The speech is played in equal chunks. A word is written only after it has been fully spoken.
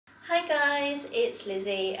Hi guys, it's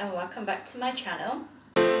Lizzie and welcome back to my channel.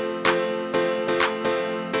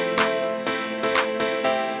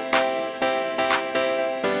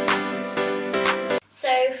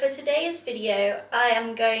 So for today's video I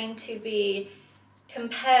am going to be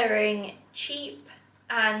comparing cheap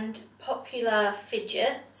and popular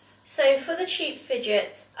fidgets. So for the cheap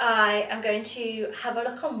fidgets I am going to have a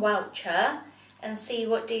look on Wowcher and see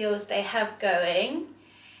what deals they have going.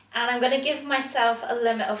 And I'm going to give myself a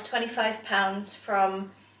limit of £25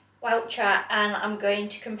 from Wowcher and I'm going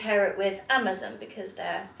to compare it with Amazon because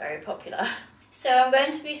they're very popular. So I'm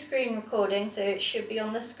going to be screen recording, so it should be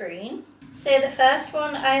on the screen. So the first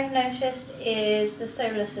one I've noticed is the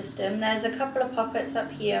solar system. There's a couple of poppets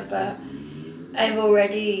up here, but I've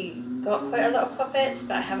already got quite a lot of poppets,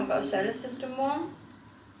 but I haven't got a solar system one.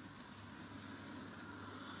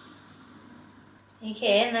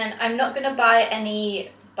 Okay, and then I'm not going to buy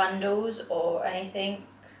any bundles or anything.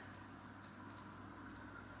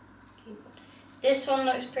 This one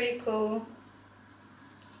looks pretty cool.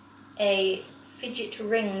 A fidget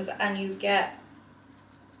rings and you get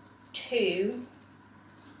 2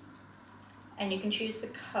 and you can choose the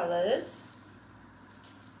colours.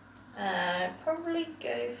 Probably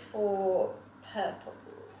go for purple.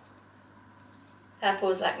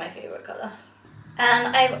 Purple is like my favourite colour.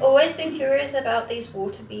 And I've always been curious about these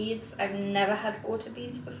water beads. I've never had water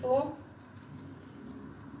beads before.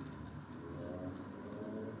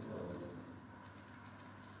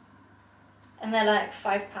 And they're like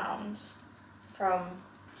 £5 from,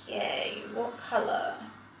 yay, what colour?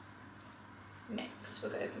 Mix,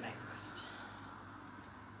 we'll go with mixed.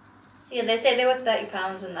 So yeah, they say they were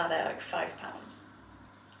 £30 and now they're like £5.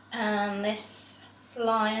 And this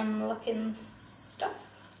slime looking stuff.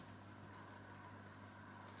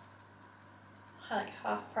 Like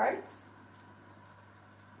half price.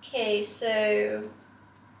 Okay, so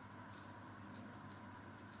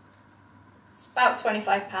it's about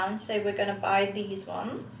 £25, so we're going to buy these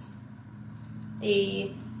ones.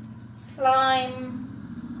 The slime,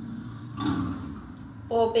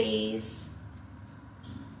 Orbeez,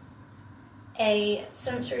 a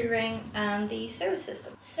sensory ring and the solar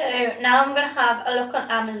system. So now I'm going to have a look on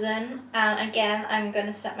Amazon, and again I'm going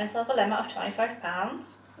to set myself a limit of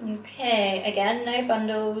 £25. Okay, again, no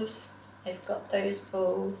bundles. I've got those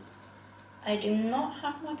balls. I do not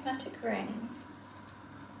have magnetic rings.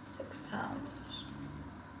 £6.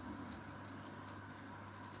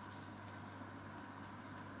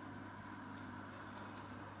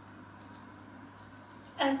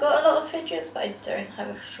 I've got a lot of fidgets, but I don't have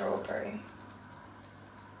a strawberry.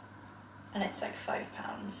 And it's like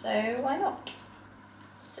 £5, so why not?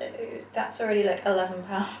 So that's already like £11.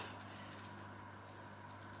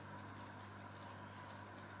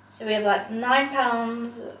 So we have like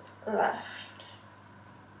 £9 left.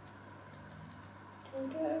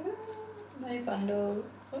 My bundle.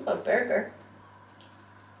 Oh, a burger.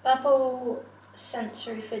 Bubble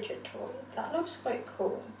sensory fidget toy. That looks quite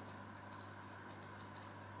cool.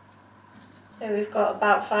 So we've got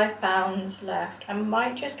about £5 left. I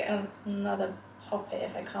might just get another poppet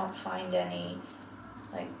if I can't find any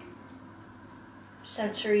like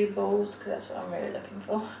sensory balls, because that's what I'm really looking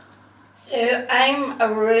for. So I'm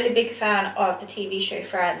a really big fan of the TV show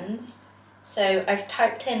Friends. So I've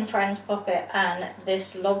typed in Friends Poppet and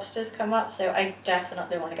this lobster's come up, so I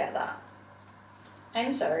definitely want to get that.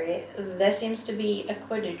 I'm sorry, there seems to be a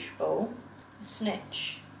Quidditch ball, a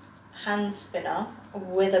snitch, hand spinner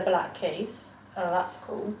with a black case. Oh, that's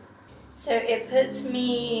cool. So it puts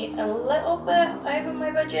me a little bit over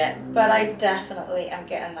my budget, but I definitely am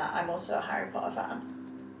getting that. I'm also a Harry Potter fan.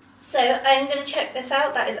 So I'm going to check this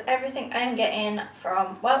out. That is everything I'm getting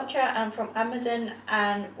from Wowcher and from Amazon,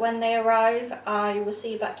 and when they arrive I will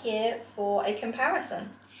see you back here for a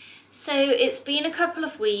comparison. So it's been a couple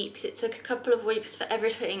of weeks. It took a couple of weeks for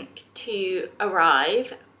everything to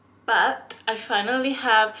arrive, but I finally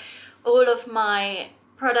have all of my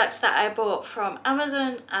products that I bought from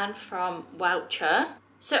Amazon and from Wowcher.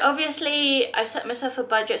 So obviously I set myself a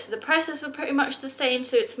budget, so the prices were pretty much the same,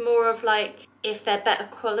 so it's more of like if they're better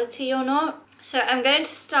quality or not. So I'm going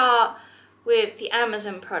to start with the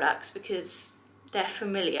Amazon products because they're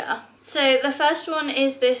familiar. So the first one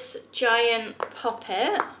is this giant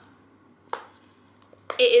poppet.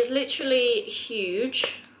 It is literally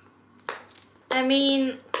huge. I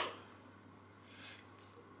mean,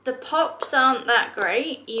 the pops aren't that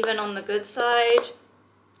great, even on the good side.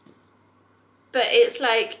 But it's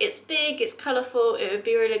like, it's big, it's colourful, it would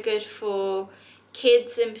be really good for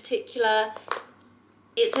kids in particular.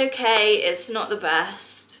 It's okay, it's not the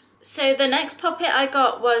best. So the next puppet I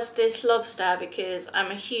got was this lobster because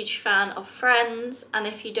I'm a huge fan of Friends, and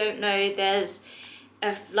if you don't know, there's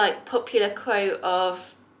a like popular quote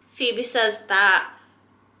of Phoebe says that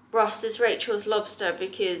Ross is Rachel's lobster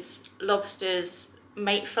because lobsters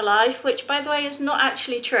mate for life, which by the way is not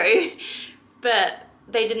actually true, but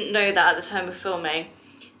they didn't know that at the time of filming.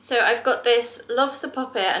 So I've got this lobster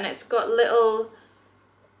puppet and it's got little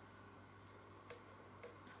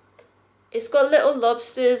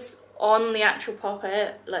lobsters on the actual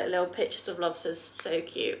puppet, like little pictures of lobsters, so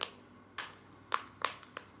cute.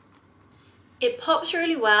 It pops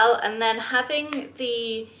really well, and then having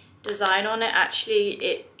the design on it, actually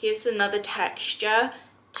it gives another texture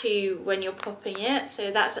to when you're popping it,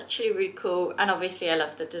 so that's actually really cool, and obviously I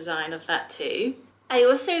love the design of that too. I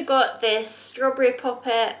also got this strawberry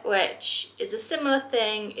puppet, which is a similar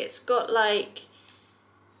thing. It's got like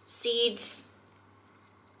seeds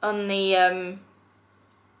on the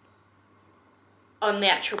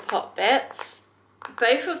actual pop bits.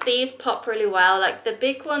 Both of these pop really well. Like the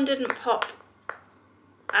big one didn't pop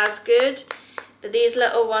as good, but these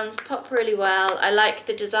little ones pop really well. I like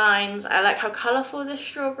the designs. I like how colourful this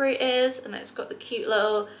strawberry is, and it's got the cute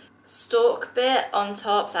little stalk bit on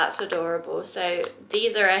top. That's adorable. So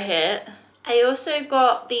these are a hit. I also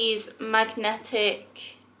got these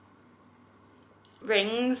magnetic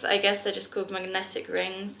rings. I guess they're just called magnetic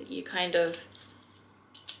rings that you kind of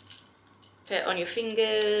put on your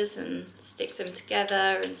fingers and stick them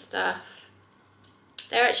together and stuff.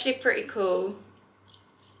 They're actually pretty cool.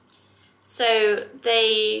 So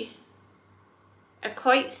they are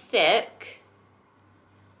quite thick,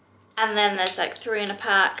 and then there's like 3 in a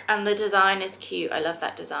pack, and the design is cute. I love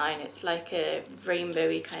that design. It's like a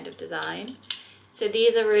rainbowy kind of design. So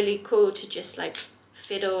these are really cool to just like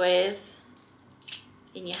fiddle with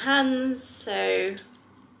in your hands. So,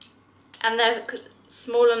 and they're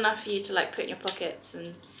small enough for you to like put in your pockets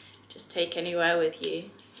and just take anywhere with you.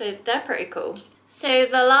 So they're pretty cool. So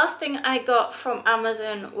the last thing I got from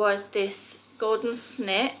Amazon was this golden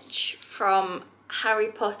snitch from Harry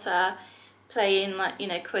Potter, playing like, you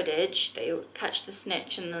know, Quidditch. They catch the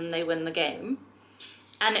snitch and then they win the game.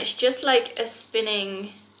 And it's just like a spinning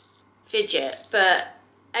fidget, but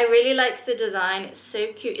I really like the design. It's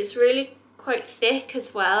so cute. It's really quite thick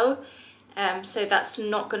as well, so that's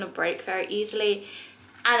not going to break very easily.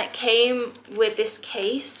 And it came with this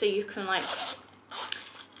case, so you can like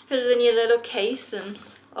put it in your little case and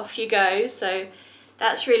off you go. So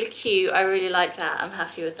that's really cute. I really like that. I'm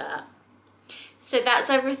happy with that. So that's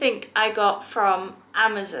everything I got from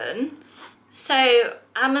Amazon. So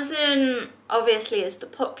Amazon obviously is the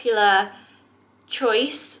popular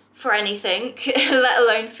choice for anything, let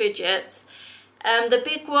alone fidgets. The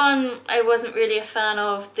big one I wasn't really a fan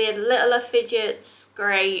of. The littler fidgets,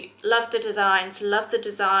 great. Love the designs, love the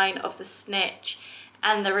design of the snitch,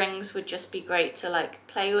 and the rings would just be great to like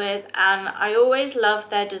play with. And I always love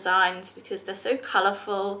their designs because they're so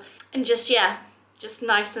colourful and just, yeah, just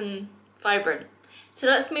nice and vibrant. So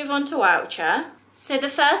let's move on to Wowcher. So the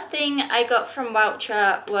first thing I got from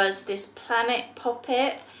Wowcher was this planet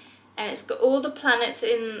poppet, and it's got all the planets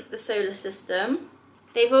in the solar system.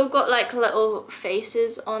 They've all got like little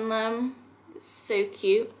faces on them. It's so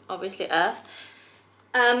cute, obviously Earth.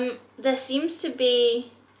 There seems to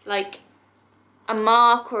be like a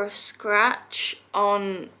mark or a scratch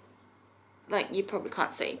on, like, you probably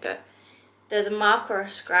can't see, but there's a mark or a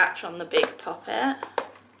scratch on the big puppet.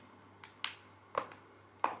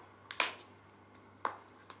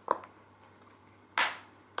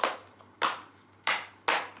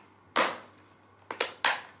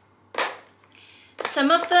 Some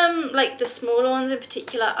of them, like the smaller ones in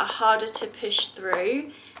particular, are harder to push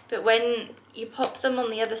through, but when you pop them on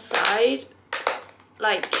the other side,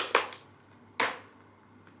 like,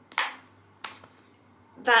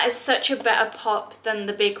 that is such a better pop than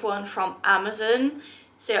the big one from Amazon.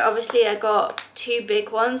 So obviously I got 2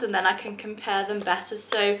 big ones and then I can compare them better.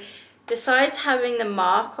 So besides having the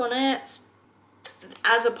mark on it,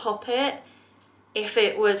 as a poppet, if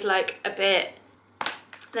it was like a bit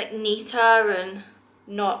like neater and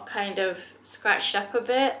not kind of scratched up a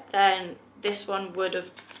bit, then this one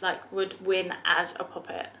would win as a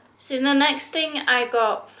puppet. So the next thing I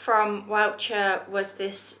got from Wowcher was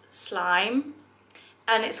this slime,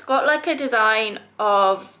 and it's got like a design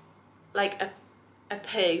of like a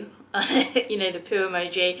poo on it, you know, the poo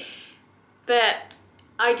emoji, but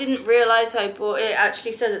I didn't realise I bought it. It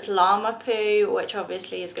actually says it's llama poo, which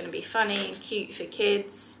obviously is going to be funny and cute for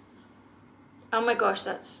kids. Oh my gosh,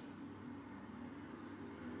 that's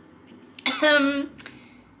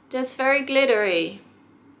just very glittery.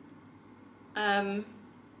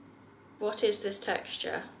 What is this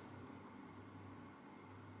texture?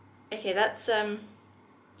 Okay, that's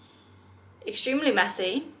extremely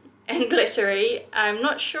messy and glittery. I'm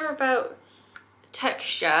not sure about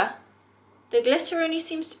texture. The glitter only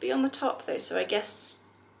seems to be on the top though, so I guess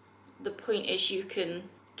the point is you can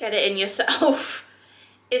get it in yourself.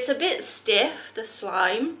 It's a bit stiff, the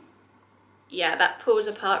slime. Yeah, that pulls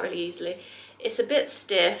apart really easily. It's a bit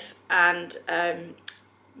stiff and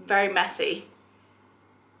very messy.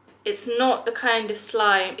 It's not the kind of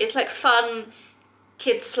slime, it's like fun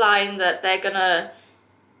kid slime that they're gonna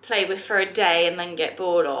play with for a day and then get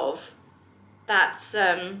bored of. That's,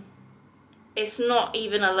 it's not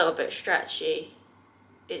even a little bit stretchy.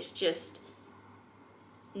 It's just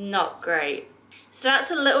not great. So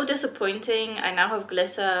that's a little disappointing. I now have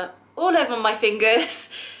glitter all over my fingers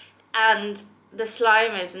and the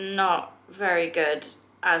slime is not very good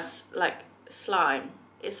as like slime.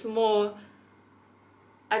 It's more,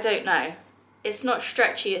 I don't know, it's not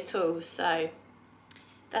stretchy at all, so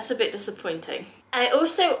that's a bit disappointing. I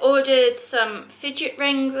also ordered some fidget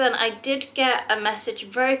rings and I did get a message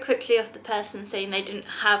very quickly off the person saying they didn't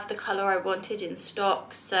have the colour I wanted in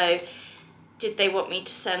stock, so did they want me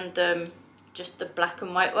to send them just the black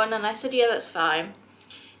and white one, and I said yeah, that's fine.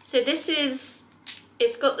 So this is,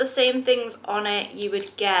 it's got the same things on it you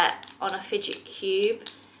would get on a fidget cube,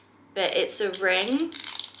 but it's a ring.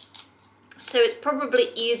 So it's probably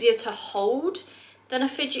easier to hold than a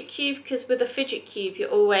fidget cube, because with a fidget cube you're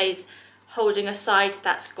always holding a side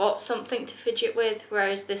that's got something to fidget with,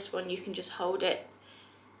 whereas this one you can just hold it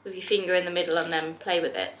with your finger in the middle and then play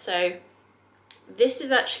with it. So this is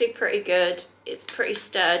actually pretty good. It's pretty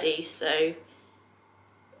sturdy, so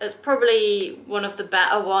it's probably one of the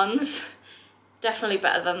better ones. Definitely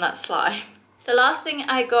better than that slime. The last thing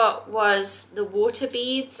I got was the water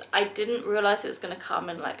beads. I didn't realise it was going to come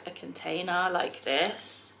in like a container like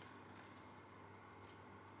this.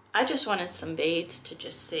 I just wanted some beads to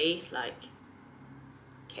just see, like,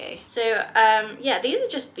 okay. So, yeah, these are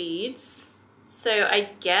just beads. So I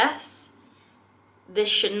guess this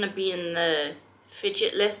shouldn't have been in the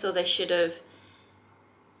fidget list, or they should have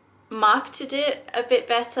marketed it a bit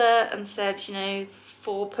better and said, you know,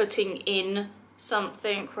 for putting in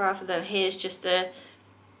something, rather than here's just a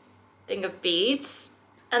thing of beads.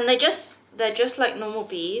 And they're just like normal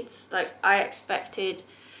beads. Like, I expected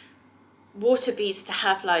water beads to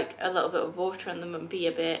have like a little bit of water in them and be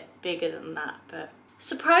a bit bigger than that, but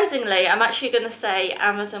surprisingly I'm actually going to say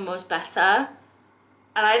Amazon was better.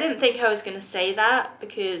 And I didn't think I was going to say that,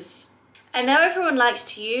 because I know everyone likes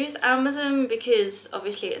to use Amazon because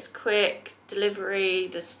obviously it's quick delivery,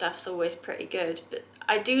 the stuff's always pretty good, but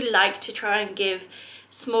I do like to try and give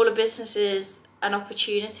smaller businesses an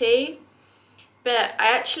opportunity. But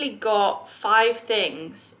I actually got 5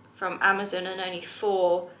 things from Amazon and only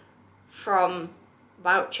 4 from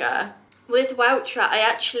Voucher. With Voucher I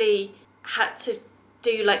actually had to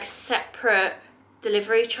do like separate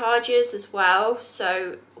delivery charges as well,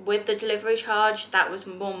 so with the delivery charge that was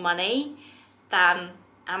more money than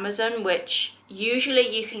Amazon, which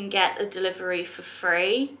usually you can get a delivery for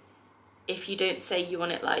free if you don't say you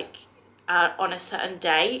want it like on a certain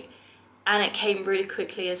date, and it came really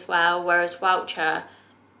quickly as well, whereas Voucher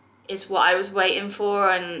is what I was waiting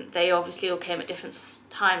for, and they obviously all came at different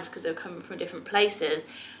times because they were coming from different places,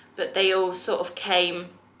 but they all sort of came.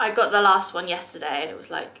 I got the last one yesterday and it was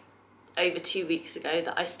like over 2 weeks ago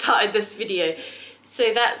that I started this video,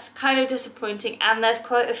 so that's kind of disappointing. And there's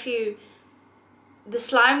quite a few, the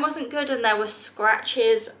slime wasn't good and there were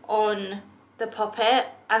scratches on the poppet,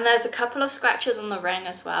 and there's a couple of scratches on the ring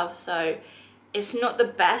as well, so it's not the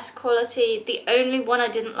best quality. The only one I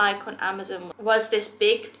didn't like on Amazon was this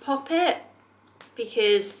big poppet,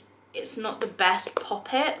 because it's not the best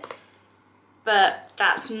poppet, but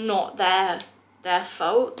that's not their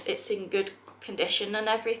fault. It's in good condition and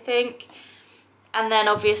everything. And then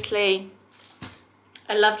obviously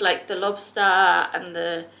I loved like the lobster and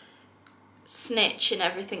the snitch and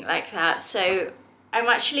everything like that. So I'm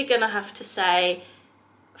actually gonna have to say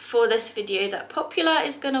for this video that popular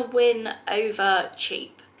is gonna win over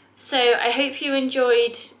cheap. So I hope you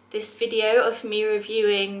enjoyed this video of me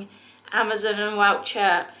reviewing Amazon and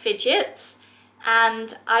Voucher fidgets,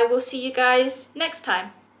 and I will see you guys next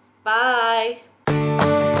time. Bye!